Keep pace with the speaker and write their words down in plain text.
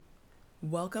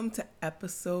Welcome to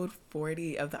episode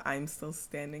 40 of the I'm Still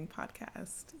Standing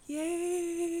podcast.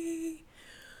 Yay!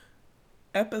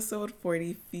 Episode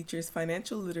 40 features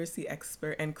financial literacy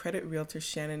expert and credit realtor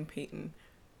Shannon Payton.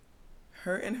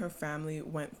 Her and her family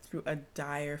went through a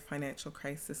dire financial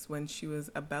crisis when she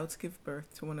was about to give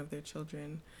birth to one of their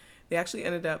children. They actually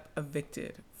ended up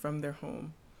evicted from their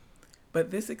home.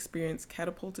 But this experience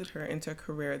catapulted her into a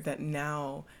career that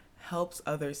now helps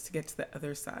others to get to the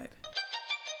other side.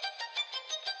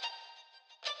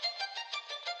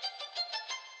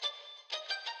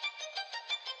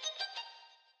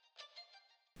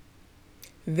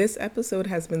 This episode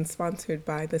has been sponsored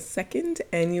by the second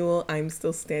annual I'm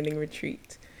Still Standing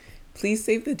retreat. Please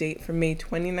save the date from May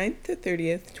 29th to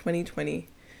 30th, 2020.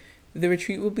 The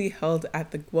retreat will be held at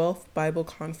the Guelph Bible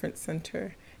Conference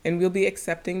Center, and we'll be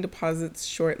accepting deposits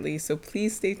shortly, so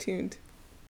please stay tuned.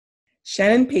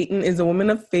 Shannon Payton is a woman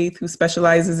of faith who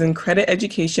specializes in credit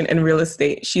education and real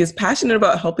estate. She is passionate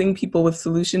about helping people with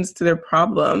solutions to their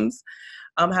problems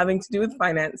having to do with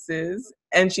finances,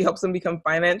 and she helps them become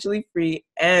financially free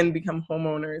and become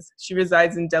homeowners. She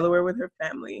resides in Delaware with her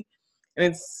family, and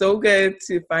it's so good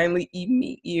to finally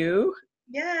meet you.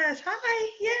 Yes, hi,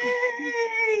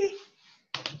 yay!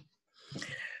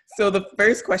 So the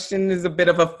first question is a bit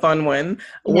of a fun one.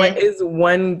 Mm-hmm. What is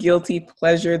one guilty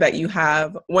pleasure that you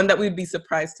have, one that we'd be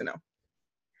surprised to know?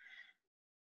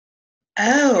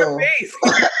 Oh. Your face.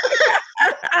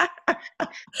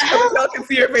 Y'all can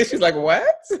see her face. She's like, what?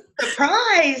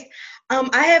 Surprised.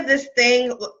 I have this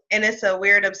thing, and it's a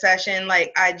weird obsession.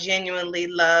 Like, I genuinely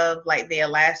love, like, the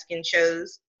Alaskan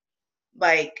shows.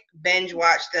 Like, binge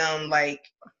watch them,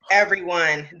 like,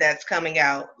 everyone that's coming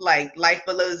out. Like, Life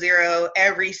Below Zero,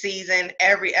 every season,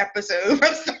 every episode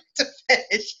from start to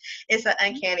finish. It's an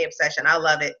uncanny obsession. I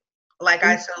love it. Like,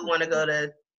 I so want to go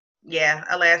to,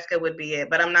 Alaska would be it.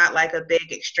 But I'm not, like, a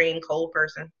big, extreme cold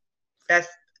person. That's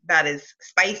about as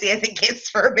spicy as it gets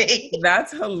for me.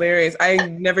 That's hilarious. I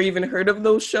never even heard of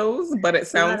those shows, but it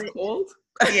sounds cold.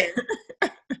 Yeah.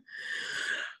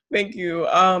 Thank you.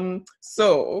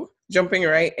 So jumping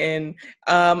right in,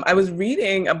 I was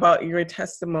reading about your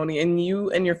testimony, and you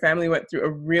and your family went through a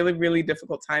really, really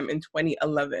difficult time in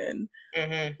 2011,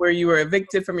 where you were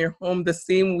evicted from your home the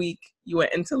same week you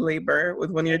went into labor with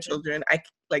one of your children. I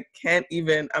can't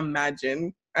even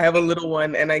imagine. I have a little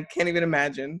one, and I can't even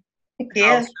imagine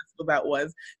how stressful that was.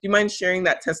 Do you mind sharing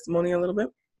that testimony a little bit?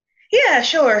 Yeah,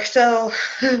 sure. So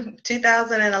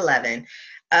 2011.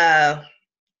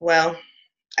 Well,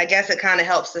 I guess it kind of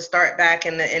helps to start back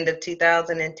in the end of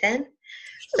 2010.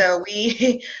 So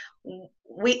it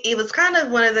was kind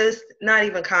of one of those, not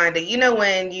even kind of,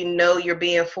 when you're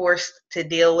being forced to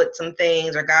deal with some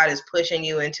things, or God is pushing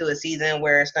you into a season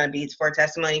where it's going to be for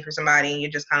testimony for somebody, and you're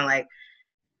just kind of like,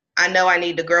 I know I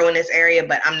need to grow in this area,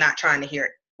 but I'm not trying to hear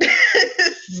it.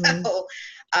 So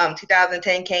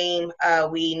 2010 came,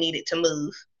 we needed to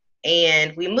move,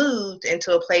 and we moved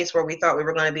into a place where we thought we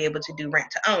were going to be able to do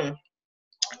rent to own.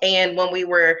 And when we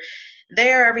were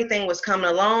there, everything was coming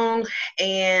along,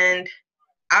 and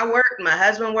I worked, my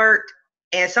husband worked,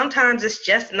 and sometimes it's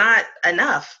just not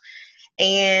enough.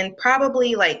 And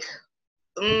probably like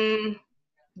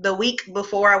the week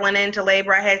before I went into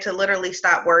labor, I had to literally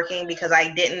stop working because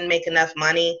I didn't make enough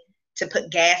money to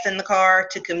put gas in the car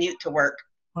to commute to work.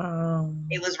 Wow.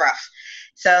 It was rough.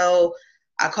 So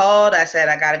I called, I said,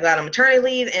 I got to go out on maternity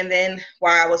leave. And then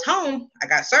while I was home, I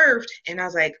got served. And I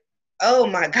was like, oh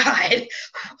my God,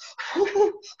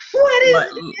 what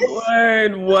is this?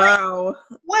 Lord, wow.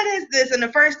 What is this? And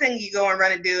the first thing you go and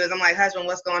run and do is, I'm like, husband,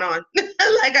 what's going on?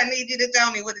 Like, I need you to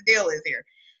tell me what the deal is here.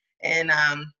 And,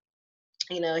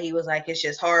 he was like, it's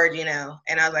just hard, And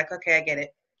I was like, okay, I get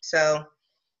it. So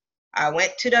I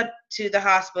went to the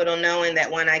hospital knowing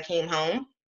that when I came home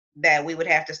that we would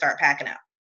have to start packing up.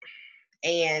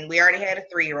 And we already had a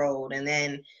 3-year-old, and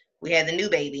then we had the new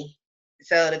baby.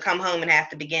 So to come home and have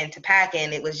to begin to pack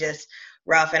in, it was just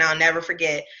rough. And I'll never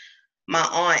forget my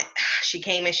aunt, she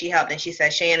came and she helped, and she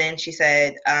said, Shannon, she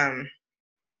said,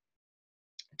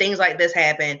 things like this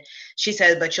happen. She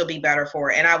said, but you'll be better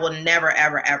for it. And I will never,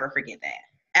 ever, ever forget that.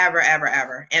 Ever, ever,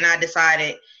 ever. And I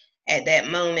decided at that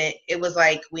moment, it was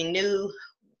like we knew,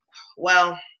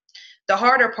 well, the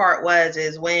harder part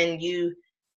is when you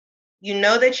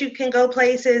know that you can go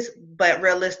places, but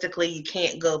realistically you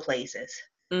can't go places.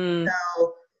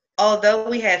 So although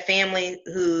we had family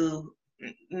who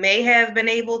may have been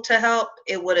able to help,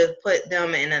 it would have put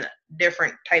them in a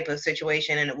different type of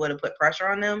situation, and it would have put pressure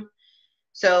on them.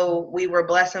 So we were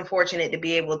blessed and fortunate to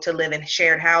be able to live in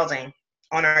shared housing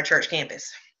on our church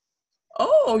campus.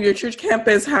 Oh, your church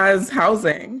campus has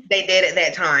housing. They did at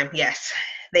that time. Yes,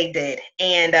 they did.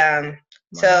 And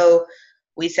Wow. So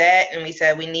we sat and we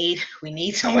said, we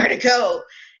need somewhere to go.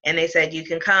 And they said, you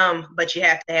can come, but you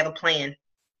have to have a plan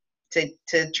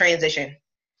to transition,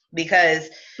 because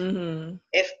Mm-hmm.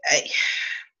 if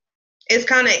it's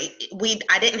kind of,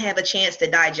 I didn't have a chance to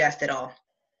digest it all,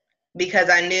 because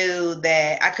I knew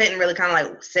that I couldn't really kind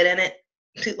of like sit in it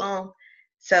too long.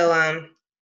 So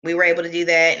we were able to do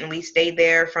that, and we stayed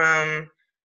there from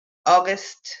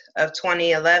August of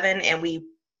 2011, and we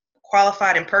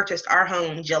qualified and purchased our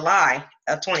home July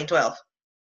of 2012.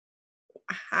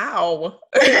 How?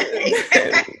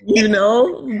 You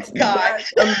know, God.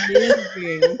 that's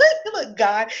amazing. Look,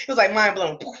 God, it was like mind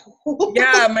blown.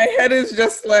 Yeah, my head is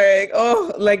just like,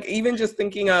 oh, like even just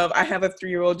thinking of, I have a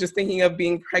 3-year-old, just thinking of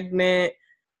being pregnant,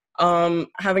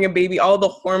 having a baby, all the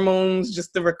hormones,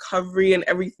 just the recovery and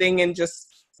everything, and just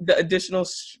the additional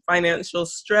financial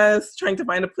stress, trying to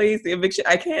find a place, the eviction.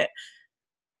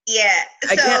 Yeah.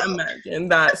 I So can't imagine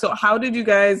that. So how did you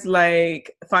guys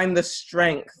like find the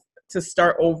strength to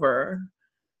start over?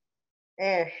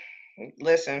 mm,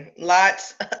 listen,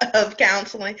 lots of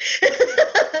counseling,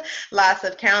 lots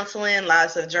of counseling,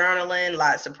 lots of journaling,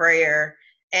 lots of prayer,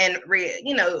 and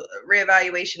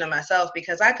reevaluation of myself,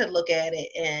 because I could look at it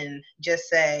and just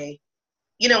say,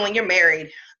 when you're married,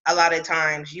 a lot of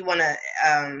times you want to.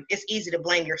 It's easy to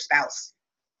blame your spouse.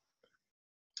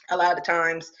 A lot of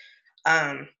times,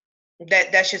 um,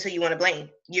 that's just who you want to blame.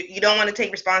 You don't want to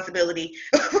take responsibility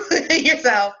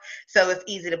yourself, so it's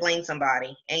easy to blame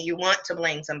somebody, and you want to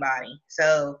blame somebody.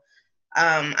 So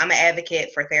I'm an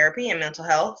advocate for therapy and mental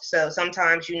health. So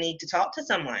sometimes you need to talk to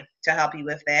someone to help you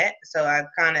with that. So I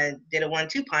kind of did a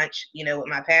 1-2 punch, with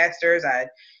my pastors. I,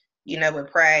 would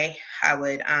pray. I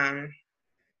would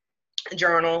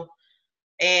journal,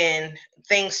 and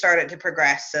things started to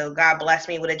progress. So God blessed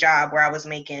me with a job where I was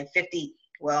making 50,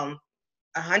 well,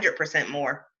 100%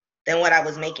 more than what I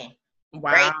was making.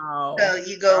 Right. So Wow.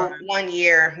 you God. go 1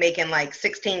 year making like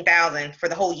 16,000 for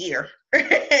the whole year,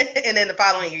 and then the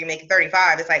following year you're making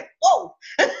 35. It's like, whoa.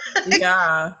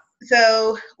 Yeah.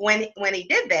 So when he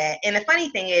did that, and the funny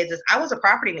thing is I was a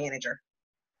property manager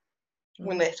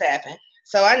when this happened,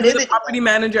 so I You knew were the the deal. property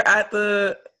manager at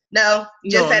the, No,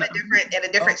 just no, at no. a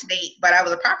Oh, different state, but I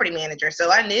was a property manager,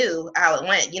 so I knew how it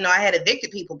went. I had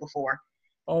evicted people before.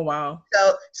 oh wow.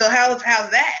 So how's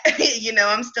that?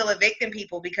 I'm still evicting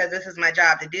people because this is my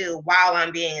job to do while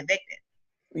I'm being evicted.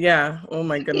 Yeah. Oh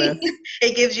my goodness.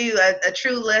 It gives you a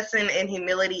true lesson in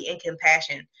humility and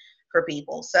compassion for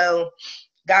people. So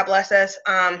God bless us.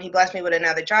 He blessed me with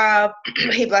another job.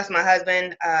 He blessed my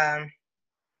husband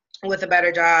with a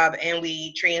better job, and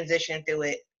we transitioned through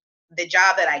it. The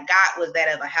job that I got was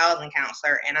that of a housing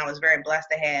counselor, and I was very blessed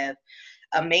to have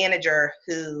a manager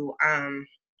who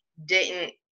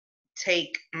didn't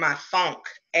take my funk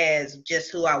as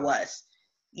just who I was.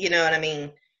 You know what I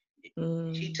mean?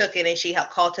 She Mm. took it and she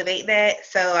helped cultivate that.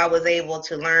 So I was able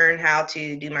to learn how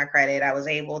to do my credit. I was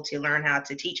able to learn how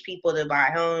to teach people to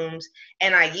buy homes.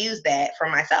 And I used that for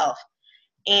myself.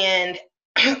 And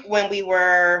when we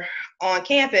were on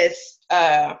campus,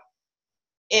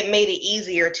 it made it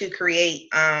easier to create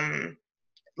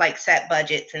like set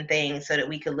budgets and things so that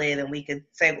we could live and we could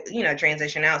say,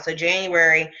 transition out. So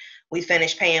January, we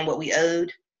finished paying what we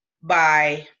owed.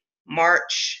 By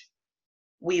March,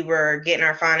 we were getting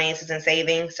our finances and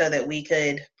savings so that we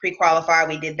could pre-qualify.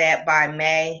 We did that by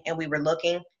May, and we were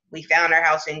looking. We found our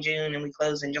house in June, and we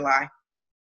closed in July.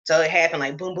 So it happened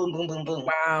like boom, boom, boom, boom, boom.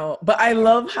 Wow. But I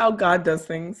love how God does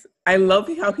things. I love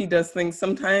how he does things.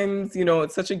 Sometimes,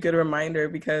 it's such a good reminder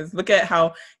because look at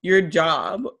how your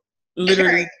job Right,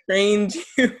 literally trained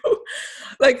you.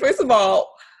 Like, first of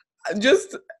all,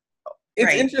 just it's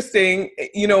right. interesting,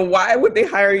 why would they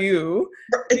hire you?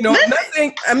 I'm not Listen,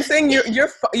 saying, I'm saying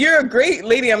you're a great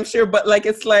lady, I'm sure, but like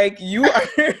it's like you are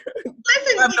you have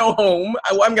listen, no home.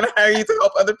 I'm gonna hire you to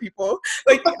help other people.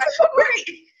 Like, right.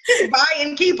 Buy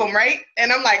and keep them, right?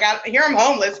 And I'm like, here I'm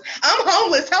homeless. I'm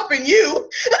homeless helping you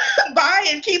buy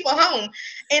and keep a home.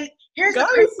 And here's the God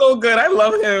crazy is so good. I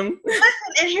love him.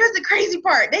 listen, and here's the crazy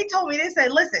part. They told me, they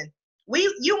said, listen,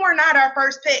 you were not our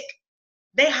first pick.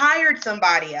 They hired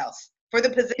somebody else for the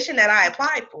position that I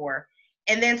applied for.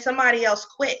 And then somebody else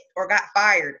quit or got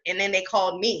fired. And then they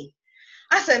called me.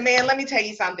 I said, man, let me tell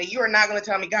you something. You are not going to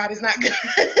tell me God is not good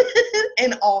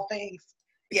in all things.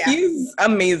 Yeah, He's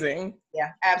amazing.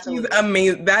 yeah, He's absolutely.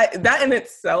 amazing. That in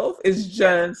itself is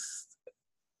Yeah, just,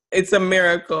 it's a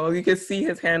miracle. You can see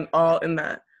his hand all in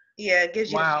that. yeah, it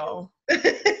gives you Wow. the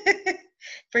feel.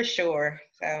 For sure.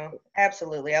 So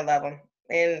absolutely, I love them.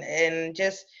 And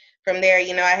just from there,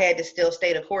 I had to still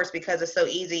stay the course because it's so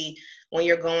easy when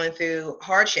you're going through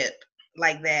hardship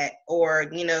like that, or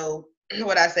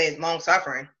what I say is long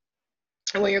suffering.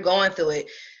 And when you're going through it,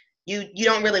 you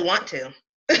don't really want to.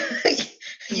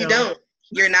 You No. don't.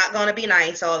 You're not going to be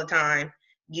nice all the time.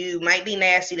 You might be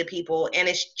nasty to people, and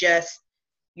it's just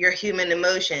your human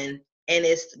emotion. And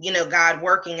it's, God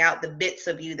working out the bits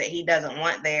of you that he doesn't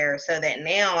want there, so that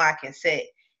now I can sit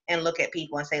and look at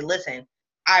people and say, listen,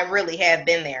 I really have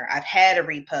been there. I've had a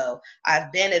repo.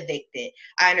 I've been evicted.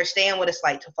 I understand what it's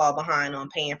like to fall behind on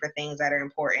paying for things that are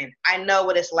important. I know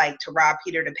what it's like to rob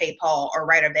Peter to pay Paul, or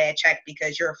write a bad check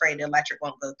because you're afraid the electric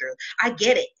won't go through. I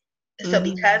get it. So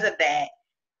because of that,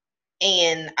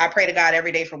 and I pray to God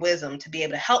every day for wisdom to be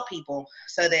able to help people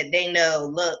so that they know,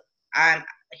 look,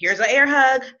 here's an air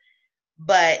hug,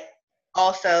 but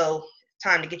also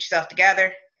time to get yourself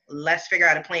together. Let's figure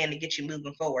out a plan to get you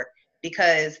moving forward,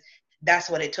 because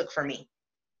that's what it took for me.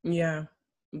 Yeah,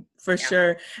 for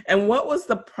sure. And what was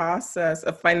the process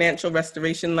of financial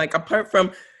restoration like, apart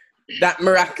from that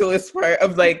miraculous part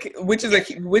of like, which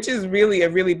is really a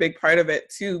really big part of it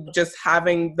too, just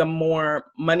having the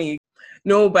more money?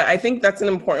 No, but I think that's an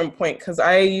important point, because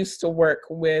I used to work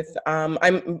with, I'm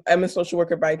a social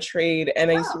worker by trade, and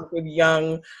I used to work with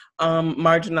young,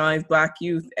 marginalized Black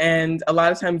youth, and a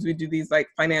lot of times we do these like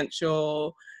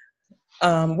financial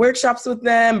workshops with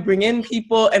them, bring in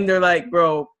people, and they're like,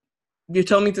 bro, you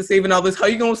told me to save and all this. How are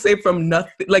you going to save from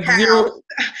nothing? Like zero,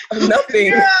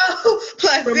 nothing. 0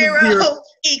 plus 0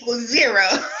 equals 0.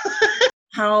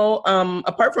 How,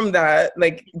 apart from that,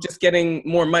 like just getting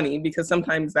more money, because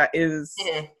sometimes that is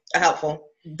helpful.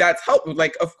 That's helpful.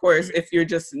 Like, of course, if you're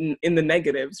just in the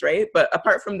negatives, right? But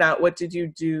apart from that, what did you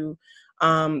do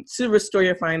to restore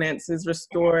your finances,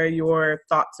 restore your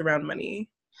thoughts around money?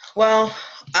 Well,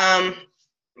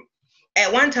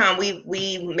 at one time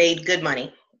we made good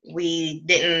money. We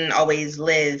didn't always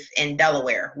live in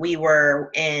Delaware. We were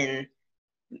in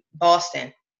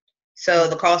Boston. So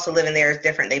the cost of living there is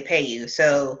different. They pay you.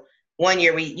 So one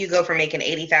year you go from making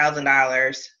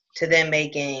 $80,000 to then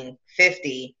making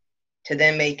 50 to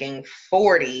then making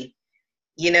 40.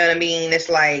 You know what I mean? It's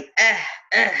like,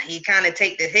 you kind of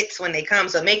take the hits when they come.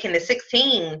 So making the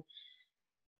 16,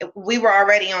 we were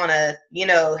already on a,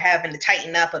 having to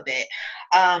tighten up a bit.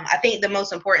 I think the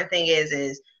most important thing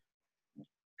is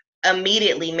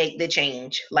immediately make the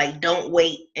change. Like, don't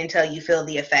wait until you feel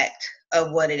the effect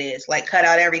of what it is. Like, cut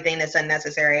out everything that's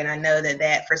unnecessary. And I know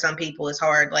that for some people is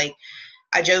hard. Like,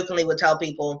 I jokingly would tell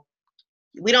people,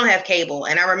 we don't have cable.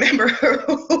 And I remember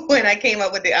when I came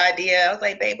up with the idea, I was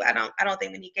like, babe, I don't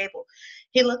think we need cable.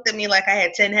 He looked at me like I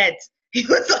had 10 heads. He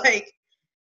was like,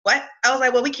 what? I was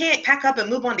like, well, we can't pack up and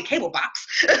move on to cable box.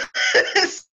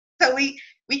 So we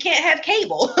can't have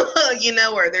cable,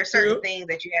 or there's certain things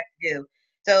that you have to do.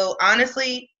 So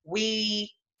honestly,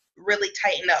 we really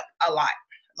tightened up a lot.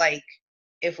 Like,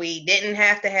 if we didn't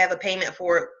have to have a payment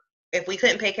for it, if we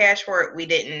couldn't pay cash for it, we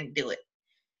didn't do it.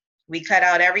 We cut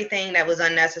out everything that was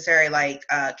unnecessary, like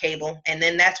cable. And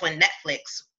then that's when Netflix,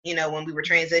 when we were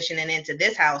transitioning into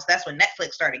this house, that's when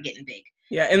Netflix started getting big.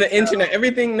 Yeah, and the internet,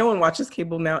 everything, no one watches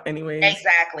cable now anyways.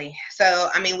 Exactly. So,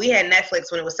 I mean, we had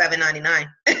Netflix when it was $7.99,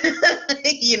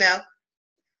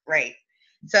 Right.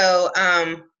 So,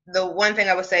 the one thing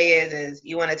I would say is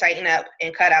you want to tighten up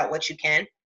and cut out what you can.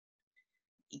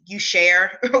 You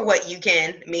share what you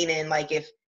can, meaning like if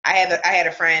I had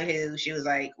a friend who she was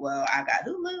like, well, I got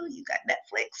Hulu, you got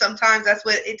Netflix. Sometimes that's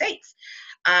what it takes.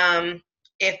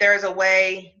 If there's a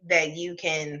way that you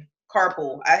can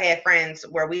carpool, I had friends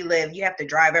where we live, you have to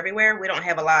drive everywhere. We don't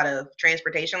have a lot of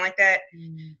transportation like that.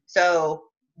 So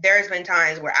there's been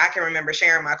times where I can remember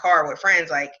sharing my car with friends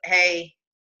like, hey,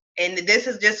 and this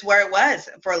is just where it was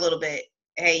for a little bit.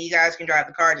 Hey, you guys can drive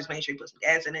the car. Just make sure you put some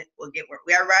gas in it. We'll get where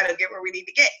we need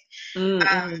to get.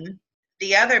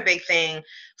 The other big thing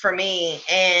for me,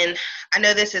 and I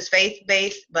know this is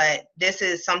faith-based, but this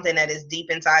is something that is deep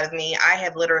inside of me. I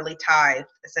have literally tithed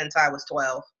since I was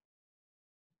 12.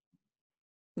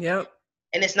 Yep.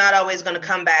 And it's not always going to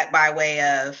come back by way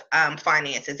of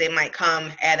finances. It might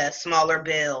come at a smaller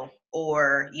bill,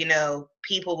 or,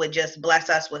 people would just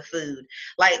bless us with food.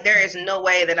 Like, there is no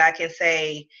way that I can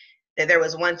say that there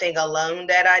was one thing alone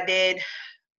that I did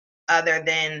other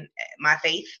than my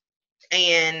faith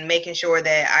and making sure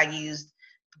that I used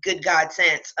good God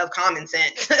sense of common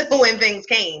sense when things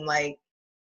came. Like,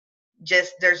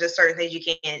 there's just certain things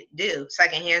you can't do.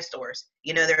 Secondhand stores,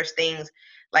 there's things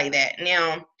like that.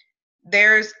 Now,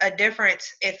 there's a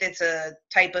difference if it's a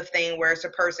type of thing where it's a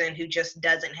person who just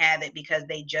doesn't have it because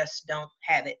they just don't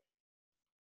have it.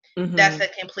 That's a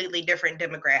completely different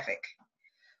demographic,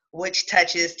 which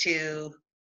touches to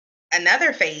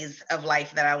another phase of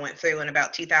life that I went through in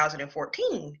about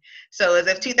 2014. So as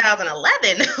if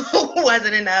 2011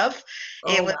 wasn't enough,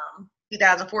 it Oh, was wow.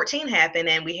 2014 happened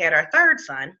and we had our third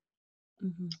son.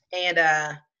 Mhm.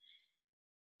 And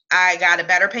I got a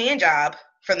better paying job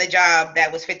from the job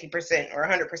that was 50% or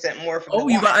 100% more from the Oh,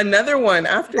 you one. got another one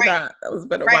after Right, that. That was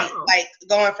better. right. Wow. Like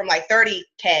going from like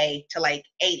 30K to like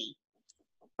 80.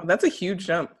 Oh, that's a huge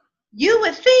jump. You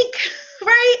would think,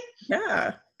 right?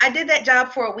 Yeah. I did that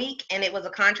job for a week and it was a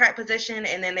contract position.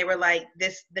 And then they were like,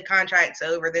 the contract's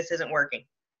over. This isn't working.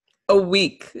 A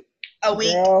week. A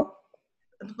week. Girl.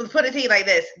 Put it to you like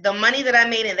this: the money that I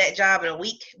made in that job in a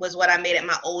week was what I made at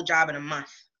my old job in a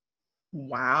month.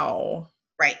 Wow.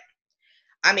 Right.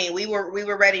 I mean, we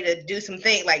were ready to do some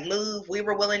things like move. We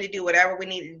were willing to do whatever we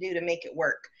needed to do to make it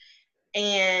work.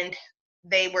 And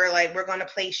they were like, "We're going to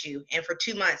place you." And for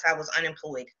 2 months, I was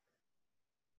unemployed.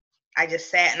 I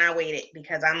just sat and I waited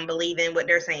because I'm believing what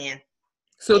they're saying.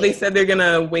 So they And said they're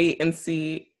gonna wait and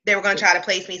see. they were going to try to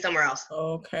place me somewhere else,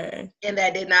 Okay. and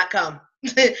that did not come.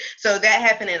 So that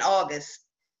happened in August.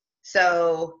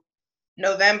 So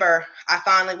November, I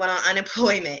finally went on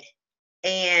unemployment,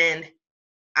 and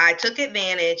I took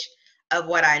advantage of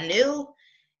what I knew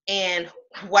and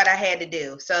what I had to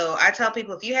do. So I tell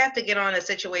people, if you have to get on a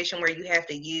situation where you have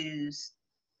to use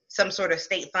some sort of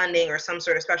state funding or some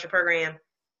sort of special program,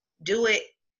 do it,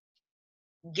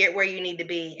 get where you need to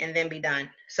be, and then be done.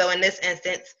 So in this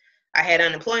instance, I had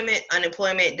unemployment.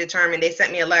 Unemployment determined, they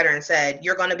sent me a letter and said,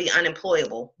 you're going to be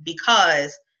unemployable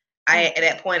because at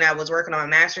that point, I was working on a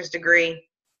master's degree.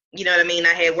 You know what I mean?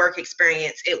 I had work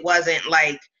experience. It wasn't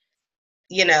like,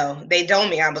 they told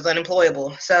me I was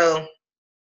unemployable. So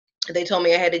they told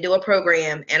me I had to do a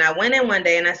program. And I went in one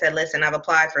day and I said, listen, I've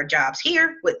applied for jobs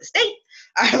here with the state.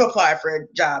 I've applied for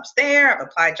jobs there. I've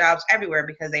applied jobs everywhere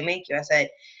because they make you. I said,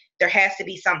 there has to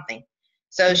be something.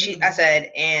 So I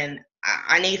said, and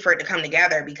I need for it to come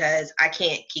together because I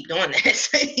can't keep doing this.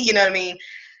 You know what I mean?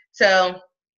 So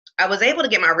I was able to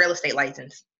get my real estate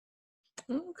license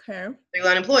Okay. through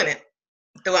unemployment,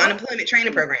 through an unemployment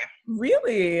training program.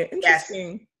 Really Yes.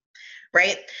 interesting.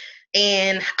 Right.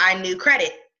 And I knew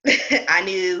credit. I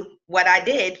knew what I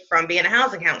did from being a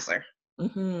housing counselor.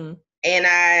 Mm-hmm. And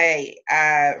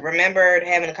I remembered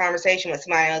having a conversation with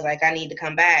somebody. I was like, I need to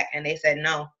come back. And they said,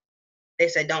 no. They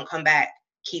said, don't come back.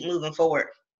 Keep moving forward.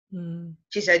 Mm.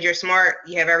 She said, you're smart.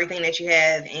 You have everything that you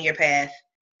have in your path.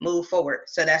 Move forward.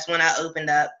 So that's when I opened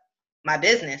up my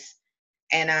business.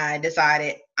 And I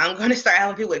decided I'm going to start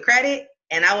helping people with credit.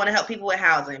 And I want to help people with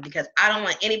housing because I don't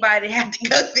want anybody to have to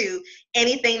go through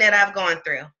anything that I've gone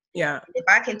through. Yeah. If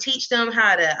I can teach them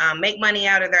how to make money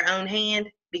out of their own hand,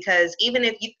 because even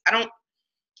if I don't,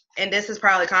 and this is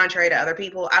probably contrary to other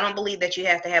people, I don't believe that you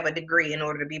have to have a degree in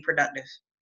order to be productive.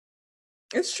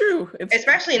 It's true.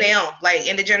 Especially now, like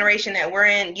in the generation that we're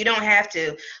in, you don't have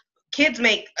to. Kids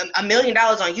make $1 million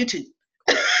on YouTube.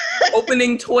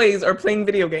 Opening toys or playing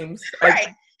video games. Right.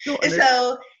 And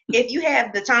so if you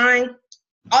have the time,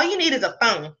 all you need is a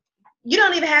phone. You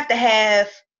don't even have to have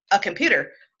a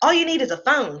computer. All you need is a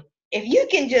phone. If you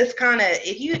can just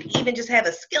if you even just have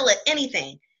a skill at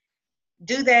anything,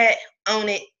 do that, own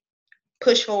it,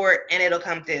 push forward, and it'll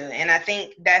come through. And I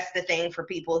think that's the thing for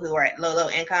people who are at low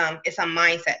income. It's a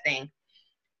mindset thing.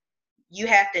 You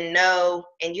have to know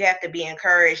and you have to be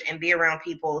encouraged and be around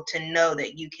people to know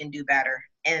that you can do better.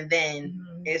 And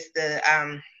then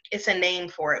it's a name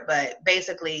for it, but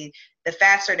basically the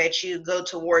faster that you go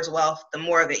towards wealth, the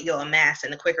more of it you'll amass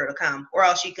and the quicker it'll come. Or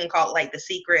else you can call it like the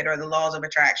secret or the laws of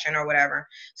attraction or whatever.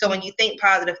 So when you think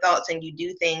positive thoughts and you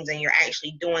do things and you're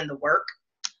actually doing the work,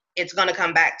 it's going to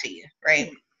come back to you,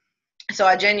 right? So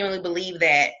I genuinely believe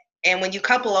that. And when you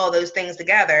couple all those things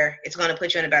together, it's going to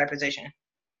put you in a better position.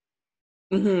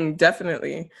 Mm-hmm,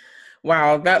 definitely.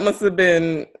 Wow, that must have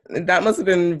been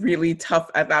really tough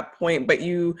at that point. But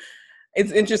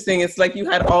it's interesting. It's like you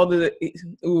had all the.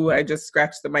 Ooh, I just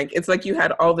scratched the mic. It's like you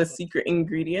had all the secret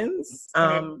ingredients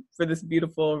for this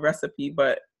beautiful recipe,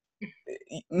 but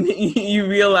you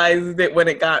realized it when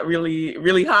it got really,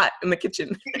 really hot in the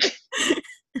kitchen.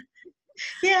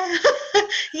 Yeah,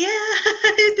 yeah,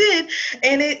 it did.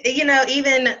 And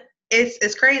even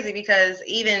it's crazy because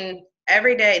even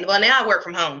every day, well, now I work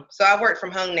from home. So I worked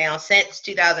from home now since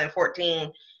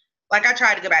 2014. Like I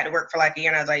tried to go back to work for like a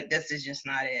year and I was like, this is just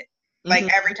not it. Like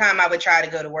every time I would try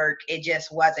to go to work, it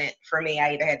just wasn't for me.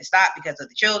 I either had to stop because of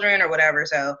the children or whatever.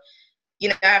 So,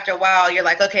 after a while, you're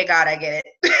like, okay, God, I get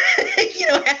it. You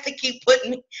don't have to keep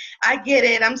putting me. I get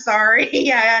it. I'm sorry.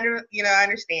 Yeah, I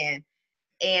understand.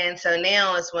 And so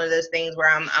now it's one of those things where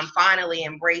I'm finally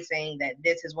embracing that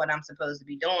this is what I'm supposed to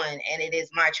be doing. And it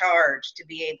is my charge to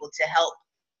be able to help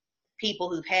people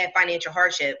who've had financial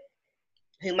hardship,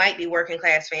 who might be working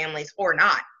class families or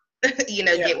not,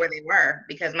 get where they were,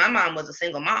 because my mom was a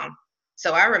single mom.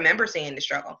 So I remember seeing the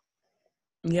struggle.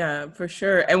 Yeah, for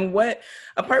sure. And what,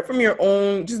 apart from your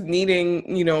own just needing,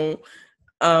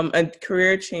 a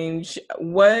career change,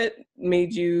 what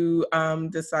made you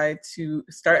decide to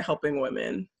start helping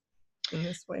women in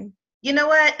this way? You know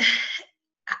what?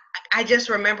 I just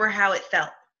remember how it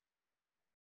felt.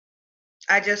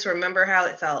 I just remember how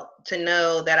it felt to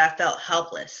know that I felt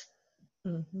helpless.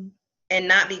 Mm-hmm. And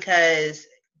not because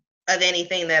of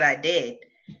anything that I did.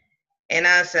 And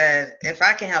I said, if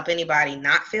I can help anybody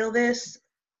not feel this,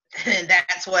 then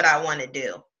that's what I want to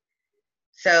do.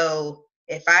 So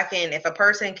if a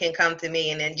person can come to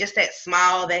me, and then just that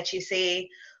smile that you see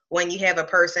when you have a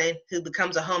person who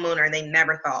becomes a homeowner and they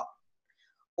never thought,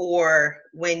 or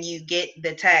when you get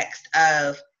the text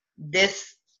of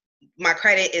this, my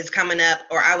credit is coming up,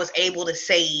 or I was able to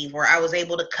save, or I was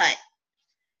able to cut.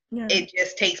 Yeah. It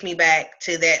just takes me back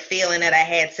to that feeling that I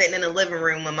had sitting in the living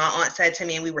room when my aunt said to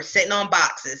me, and we were sitting on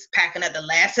boxes, packing up the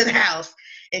last of the house,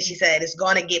 and she said, "It's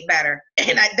going to get better."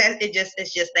 And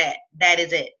it's just that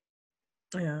is it.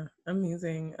 Yeah,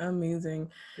 amazing.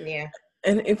 Yeah.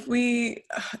 And if we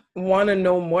want to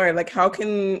know more, like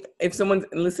if someone's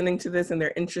listening to this and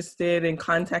they're interested in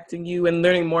contacting you and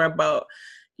learning more about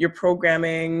your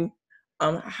programming,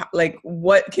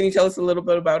 what can you tell us a little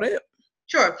bit about it?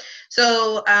 Sure.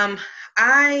 So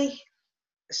I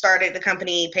started the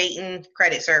company Peyton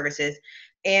Credit Services,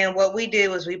 and what we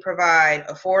do is we provide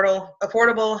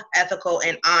affordable, ethical,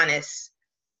 and honest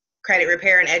credit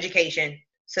repair and education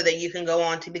so that you can go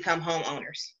on to become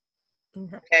homeowners.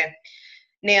 Mm-hmm. Okay.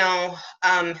 Now,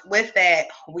 with that,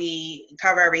 we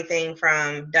cover everything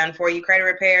from done for you credit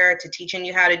repair to teaching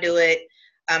you how to do it,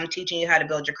 teaching you how to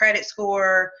build your credit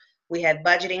score. We have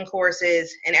budgeting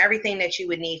courses and everything that you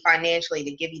would need financially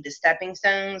to give you the stepping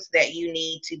stones that you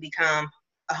need to become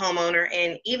a homeowner.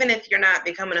 And even if you're not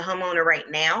becoming a homeowner right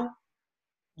now,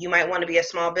 you might want to be a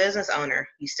small business owner.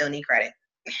 You still need credit.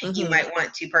 Mm-hmm. You might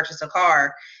want to purchase a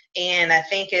car. And I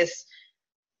think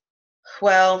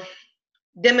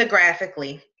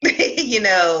demographically,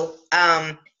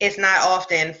 it's not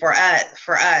often for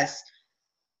us.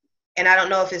 And I don't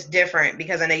know if it's different,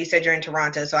 because I know you said you're in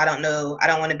Toronto, so I don't know. I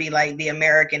don't want to be like the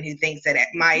American who thinks that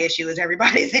my issue is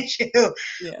everybody's issue.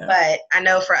 Yeah. But I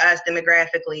know for us,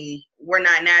 demographically, we're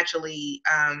not naturally,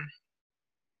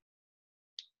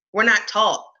 we're not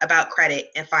taught about credit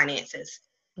and finances.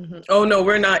 Mm-hmm. Oh, no,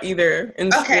 we're not either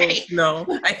in schools. No,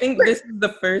 I think this is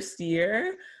the first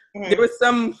year. Mm-hmm. There was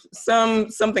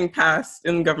something passed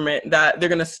in government that they're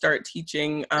going to start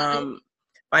teaching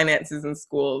finances in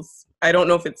schools. I don't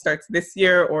know if it starts this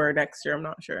year or next year. I'm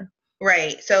not sure.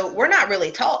 Right. So we're not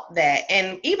really taught that.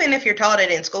 And even if you're taught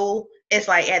it in school, it's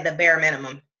like at the bare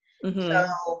minimum. Mm-hmm.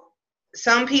 So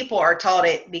some people are taught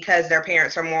it because their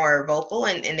parents are more vocal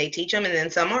and they teach them, and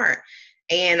then some aren't.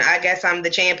 And I guess I'm the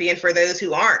champion for those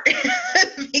who aren't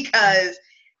because,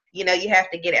 you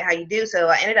have to get it how you do. So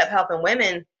I ended up helping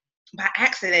women by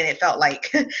accident, it felt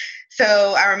like.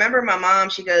 So I remember my mom,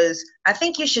 she goes, "I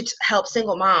think you should help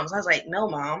single moms." I was like, "No,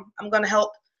 Mom, I'm going to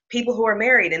help people who are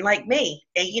married and like me."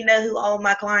 And you know who all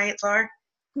my clients are?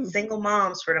 Single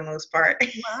moms for the most part.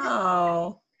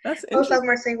 Wow. That's interesting. Most of them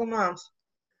are single moms.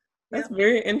 That's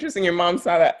very interesting. Your mom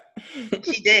saw that.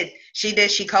 She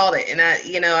did. She called it. And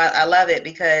I love it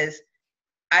because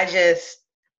I just,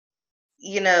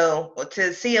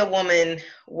 to see a woman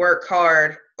work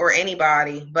hard, or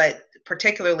anybody, but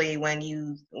particularly when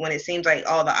it seems like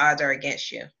all the odds are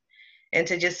against you, and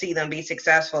to just see them be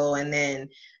successful, and then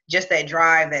just that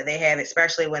drive that they have,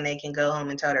 especially when they can go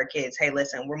home and tell their kids, "Hey,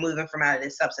 listen, we're moving from out of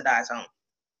this subsidized home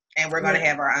and we're going to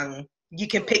have our own. You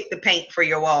can pick the paint for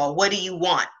your wall. What do you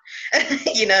want?"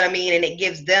 You know what I mean? And it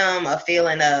gives them a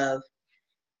feeling of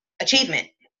achievement.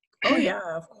 Oh yeah,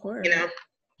 of course.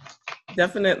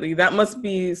 Definitely. That must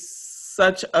be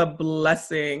such a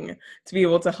blessing to be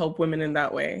able to help women in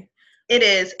that way. It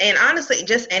is. And honestly,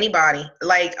 just anybody,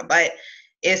 but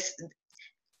it's,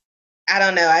 I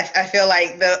don't know. I feel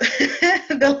like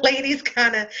the ladies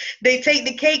they take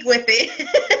the cake with it,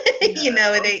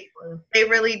 yeah, they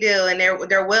really do. And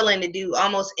they're willing to do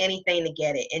almost anything to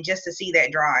get it. And just to see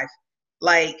that drive,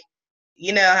 like,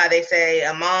 how they say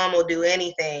a mom will do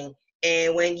anything.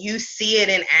 And when you see it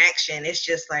in action, it's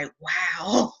just like,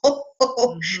 wow,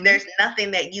 mm-hmm. There's nothing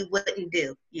that you wouldn't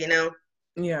do,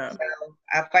 Yeah. So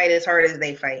I fight as hard as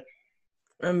they fight.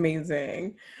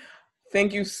 Amazing.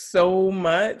 Thank you so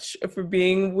much for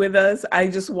being with us. I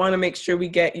just want to make sure we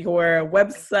get your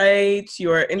website,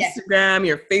 your Instagram,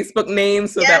 your Facebook name,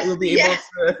 so that we'll be able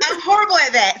to. I'm horrible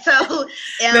at that. So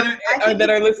that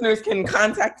our listeners can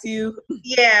contact you.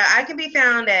 Yeah, I can be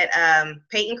found at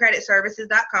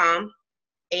PeytonCreditServices.com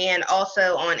and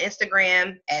also on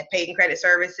Instagram at Peyton Credit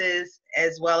Services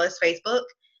as well as Facebook.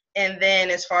 And then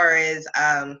as far as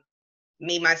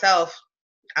me, myself,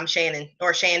 I'm Shannon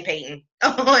or Shan Peyton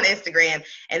on Instagram.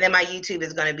 And then my YouTube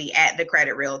is going to be at The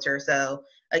Credit Realtor. So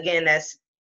again, that's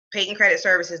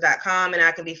PeytonCreditServices.com, and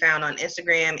I can be found on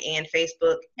Instagram and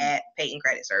Facebook at Peyton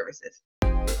Credit Services.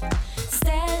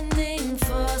 Standing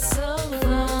for so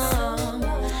long,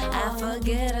 I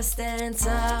forget I stand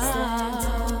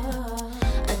tall.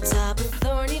 Atop a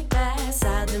thorny pass,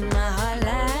 I do my heart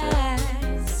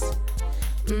lies.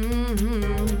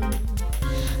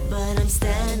 But I'm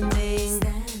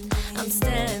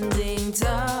standing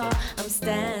tall. I'm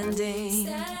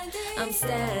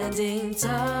standing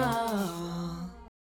tall.